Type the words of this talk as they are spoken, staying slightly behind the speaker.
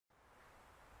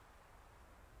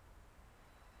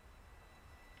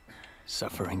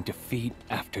suffering defeat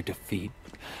after defeat.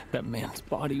 That man's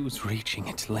body was reaching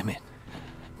its limit,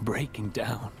 breaking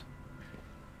down.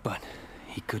 But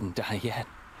he couldn't die yet.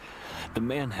 The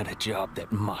man had a job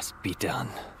that must be done.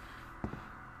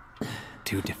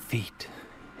 To defeat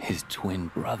his twin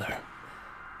brother.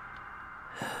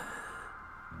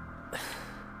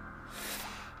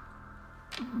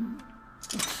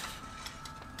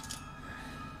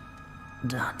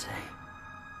 Dante.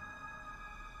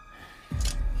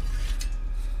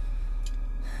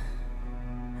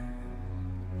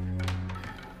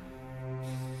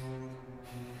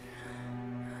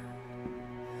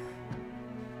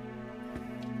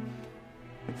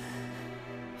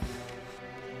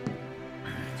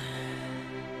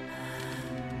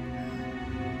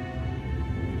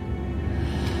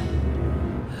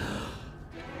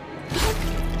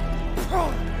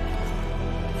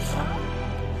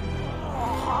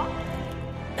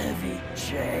 Heavy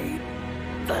chain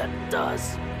that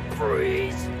does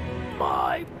freeze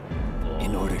my...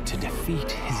 In order to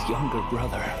defeat his younger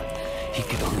brother, he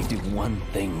could only do one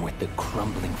thing with the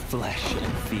crumbling flesh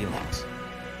and feelings.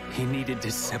 He needed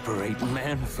to separate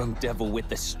man from devil with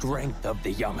the strength of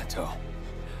the Yamato.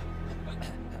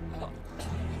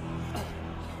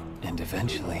 And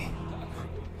eventually,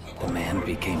 the man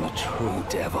became a true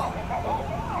devil.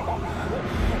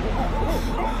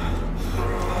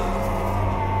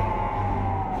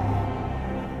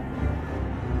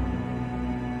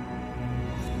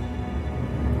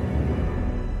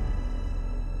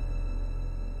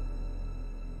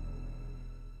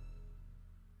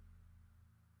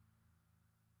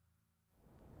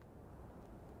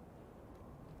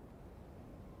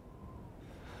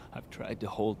 I've tried to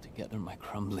hold together my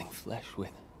crumbling flesh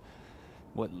with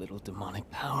what little demonic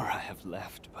power I have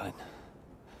left, but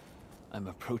I'm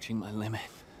approaching my limit.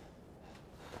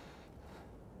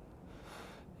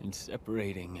 In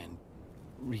separating and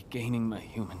regaining my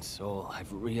human soul,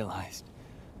 I've realized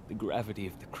the gravity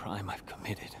of the crime I've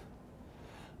committed.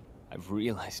 I've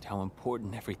realized how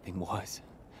important everything was.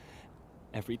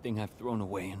 Everything I've thrown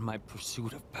away in my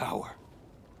pursuit of power.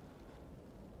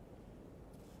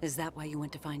 Is that why you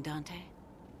went to find Dante?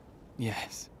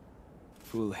 Yes.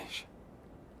 Foolish.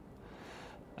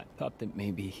 I thought that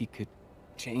maybe he could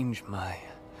change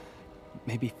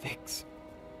maybe fix...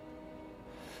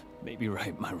 maybe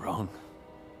right my wrong.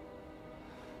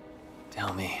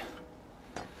 Tell me.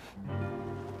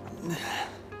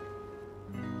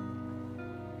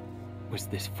 Was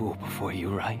this fool before you,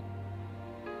 right?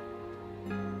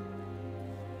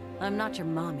 I'm not your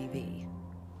mommy, V.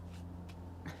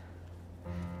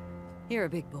 You're a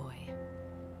big boy.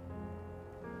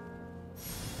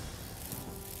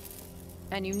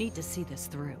 And you need to see this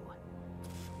through.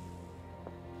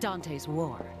 Dante's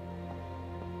war